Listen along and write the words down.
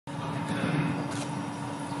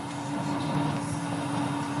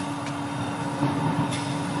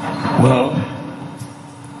Well,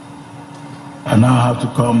 I now have to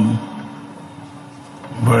come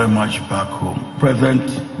very much back home. President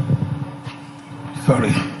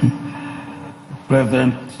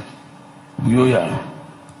Buyoya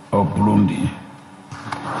of Burundi.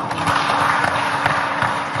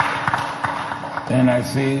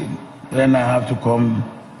 Then I have to come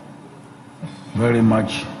very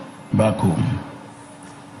much back home.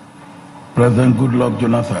 President Goodluck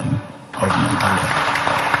Jonathan of Nigeria.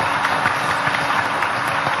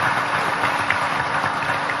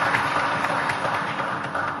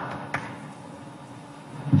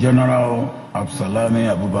 General Absalami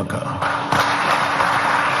Abubakar.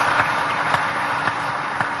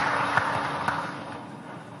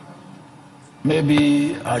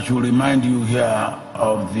 Maybe I should remind you here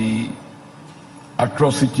of the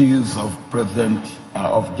atrocities of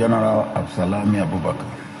General Absalami Abubakar.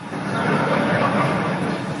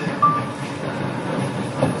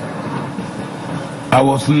 I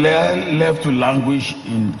was left to languish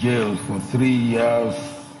in jail for 3 years,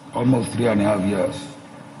 almost 3.5 years.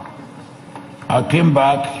 I came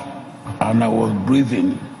back and I was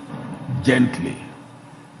breathing gently,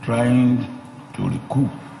 trying to recoup.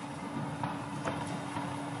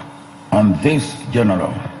 And this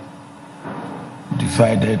general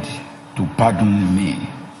decided to pardon me.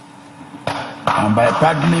 And by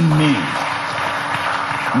pardoning me,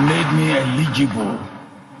 made me eligible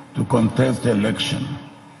to contest the election.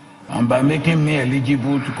 And by making me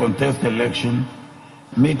eligible to contest the election,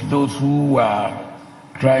 make those who were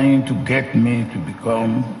trying to get me to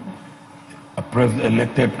become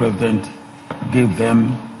elected president, give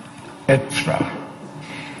them extra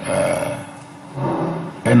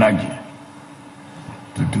energy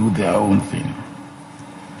to do their own thing.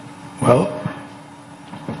 Well,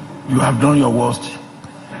 you have done your worst.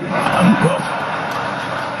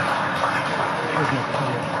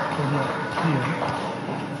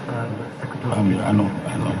 I know.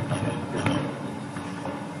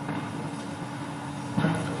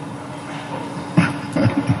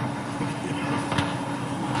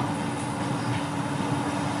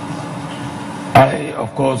 I,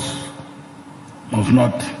 of course, must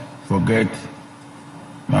not forget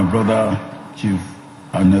my brother, Chief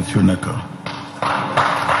Anesio Neka.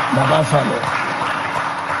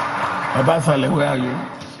 Baba Saleh, where are you?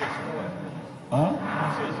 Huh?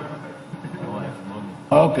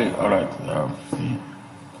 Okay, all right. See.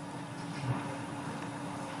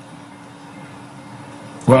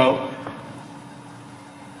 Well,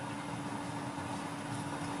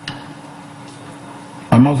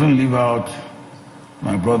 I mustn't leave out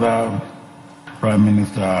my brother, Prime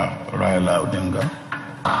Minister Raila Odinga,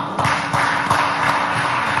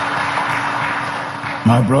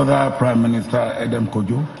 my brother, Prime Minister Edem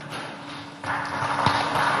Kojo,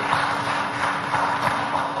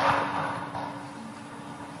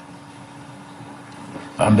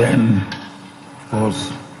 and then, of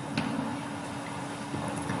course,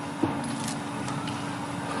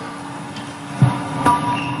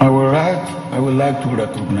 I would like to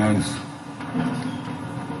recognize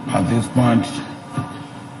at this point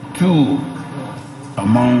two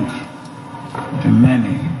among the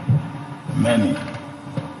many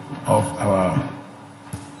of our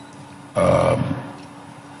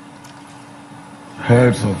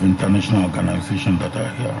heads of international organizations that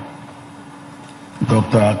are here.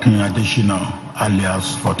 Dr. Akin Adeshina,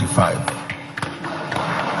 alias 45.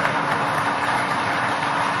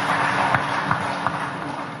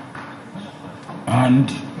 And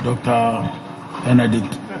Dr.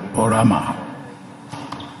 Benedict Orama.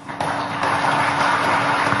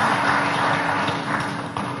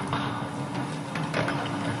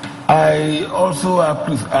 I also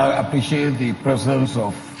appreciate the presence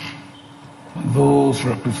of those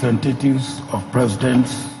representatives of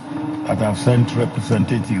presidents that have sent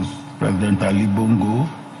representatives, President Ali Bongo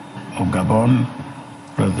of Gabon,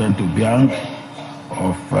 President Obiang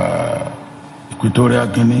of Equatorial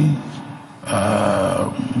Guinea,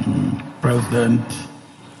 President,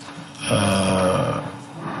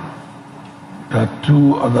 there are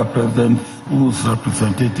two other presidents whose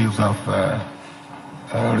representatives have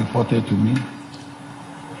reported to me.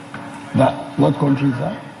 What country is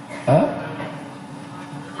that?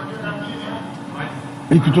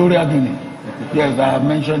 Equatorial Guinea. Yes, I have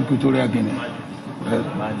mentioned Equatorial Guinea.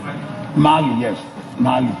 Mali, yes.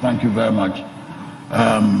 Mali, thank you very much.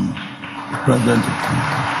 President.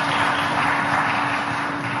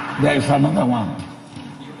 There is another one.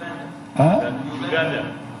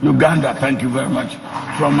 Uganda, thank you very much.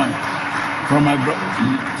 From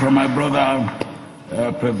my brother,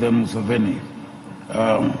 President Museveni.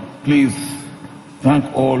 Please thank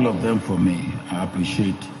all of them for me. I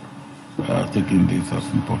appreciate taking this as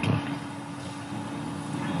important.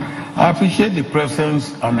 I appreciate the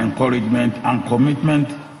presence and encouragement and commitment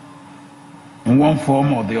in one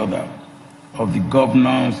form or the other of the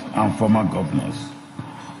governors and former governors.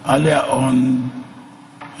 Earlier on,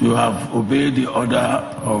 you have obeyed the order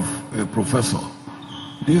of a professor.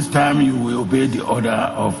 This time you will obey the order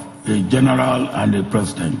of a general and a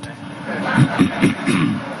president.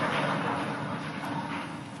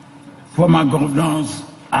 Former governors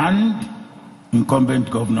and incumbent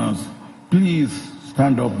governors, please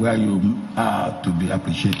stand up where you are to be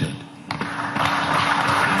appreciated.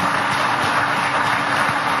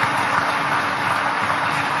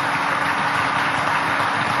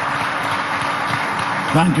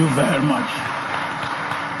 Thank you very much.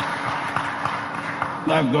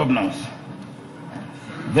 That's governors.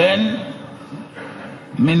 Then,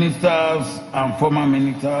 ministers and former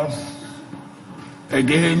ministers,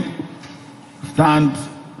 again, stand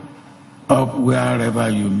up wherever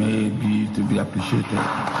you may be to be appreciated.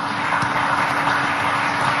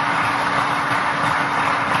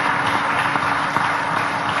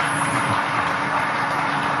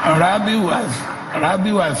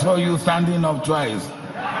 Rabbi, I saw you standing up twice.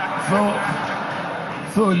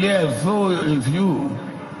 So yes, so is you.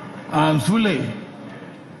 And Sule,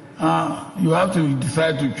 you have to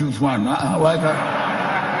decide to choose one.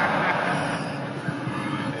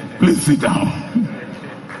 Please sit down.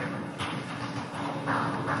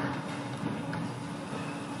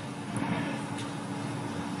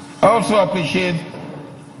 I also appreciate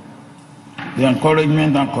the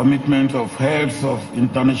encouragement and commitment of heads of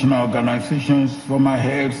international organizations, former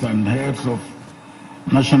heads and heads of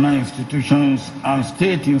national institutions and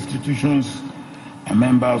state institutions, and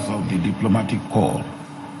members of the diplomatic corps.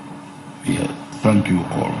 Yes, thank you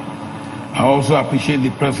all. I also appreciate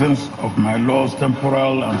the presence of my lords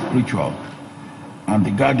temporal and spiritual, and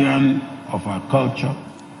the guardian of our culture,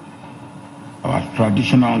 our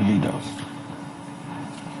traditional leaders.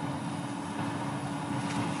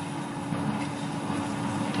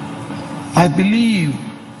 I believe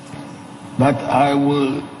that I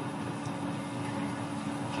will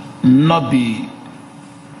not be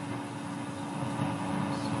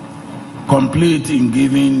complete in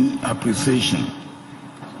giving appreciation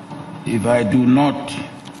if I do not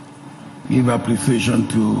give appreciation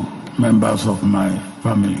to members of my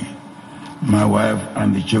family, my wife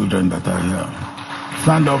and the children that are here.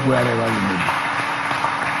 Stand up wherever you may be.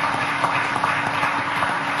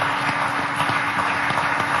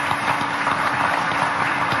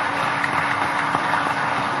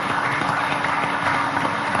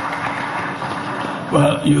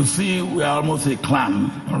 Well, you see, we are almost a clan.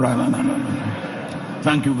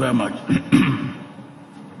 Thank you very much.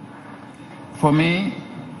 For me,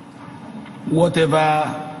 whatever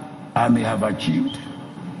I may have achieved,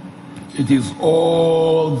 it is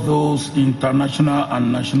all those international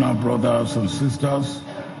and national brothers and sisters,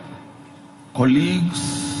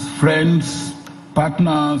 colleagues, friends,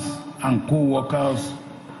 partners, and co-workers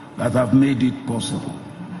that have made it possible.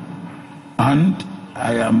 And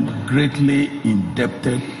I am greatly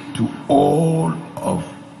indebted to all of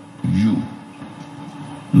you,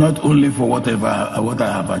 not only for what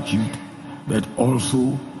I have achieved, but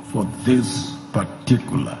also for this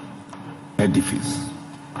particular edifice.